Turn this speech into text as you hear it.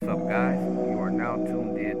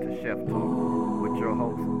Chef Talk with your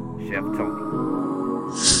host, Chef Tony.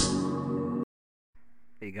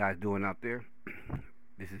 How you guys doing out there?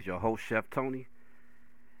 This is your host, Chef Tony,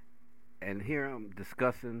 and here I'm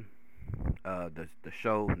discussing the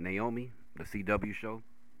show Naomi, the CW show.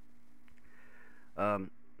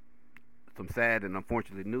 Some sad and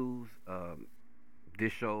unfortunate news.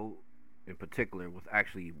 This show, in particular, was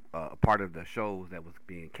actually a part of the shows that was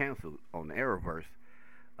being canceled on the Arrowverse,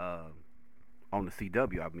 on the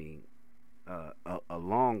CW. I mean,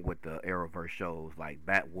 along with the Arrowverse shows like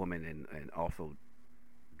Batwoman and also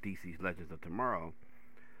DC's Legends of Tomorrow.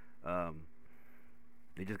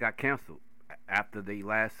 They just got canceled after the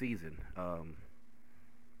last season.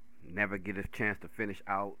 Never get a chance to finish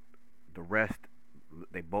out the rest.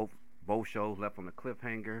 They both shows left on a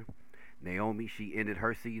cliffhanger. Naomi, she ended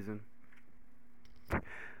her season.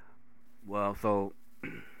 Well, so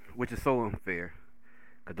which is so unfair,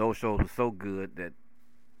 because those shows were so good that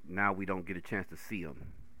now we don't get a chance to see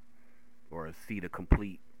them or see the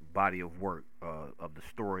complete body of work of the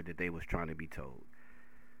story that they was trying to be told.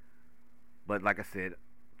 But like I said,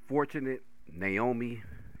 fortunate Naomi,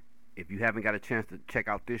 if you haven't got a chance to check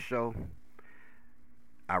out this show,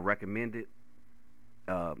 I recommend it.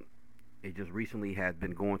 It just recently has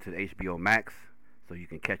been going to the HBO Max, so you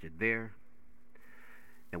can catch it there.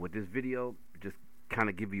 And with this video, just kind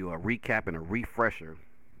of give you a recap and a refresher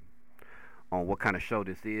on what kind of show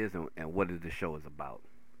this is and what the show is about.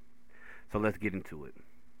 So let's get into it.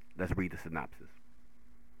 Let's read the synopsis.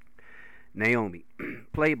 Naomi,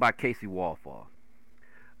 played by Casey Wallfall,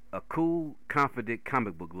 a cool, confident,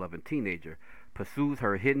 comic book loving teenager, pursues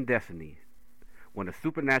her hidden destiny when a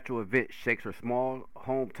supernatural event shakes her small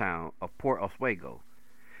hometown of Port Oswego.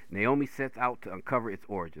 Naomi sets out to uncover its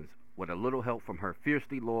origins with a little help from her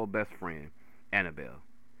fiercely loyal best friend, Annabelle.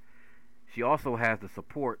 She also has the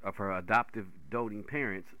support of her adoptive doting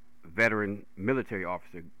parents, veteran military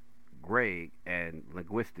officer Greg and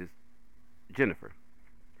linguist Jennifer.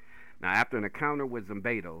 Now, after an encounter with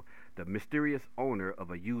Zimbardo, the mysterious owner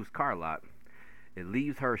of a used car lot, it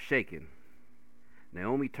leaves her shaken.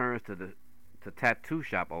 Naomi turns to the tattoo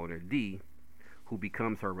shop owner Dee, who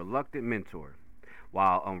becomes her reluctant mentor,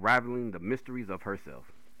 while unraveling the mysteries of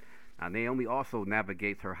herself. Now, Naomi also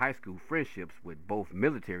navigates her high school friendships with both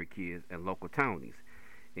military kids and local townies,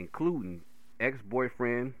 including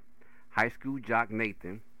ex-boyfriend, high school jock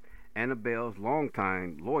Nathan, Annabelle's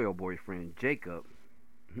longtime loyal boyfriend Jacob,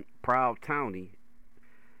 proud townie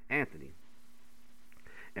Anthony,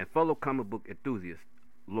 and fellow comic book enthusiast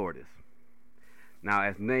Lourdes. Now,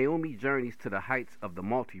 as Naomi journeys to the heights of the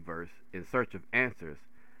multiverse in search of answers,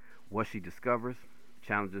 what she discovers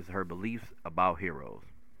challenges her beliefs about heroes.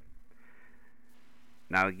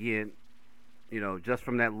 Now, again, just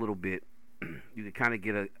from that little bit, you can kind of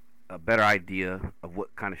get a better idea of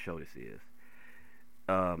what kind of show this is.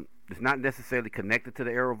 It's not necessarily connected to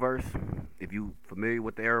the Arrowverse. If you're familiar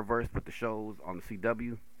with the Arrowverse, with the shows on the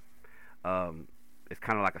CW, it's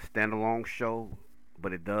kind of like a standalone show,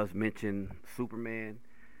 but it does mention Superman.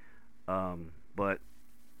 But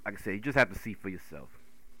like I said, you just have to see for yourself.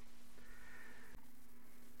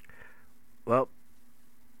 Well,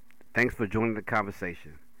 thanks for joining the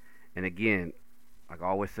conversation. And again, like I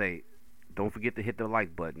always say, don't forget to hit the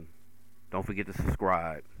like button. Don't forget to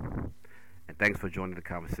subscribe. And thanks for joining the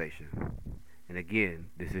conversation. And again,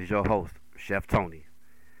 this is your host, Chef Tony,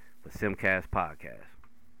 for Simcast Podcast.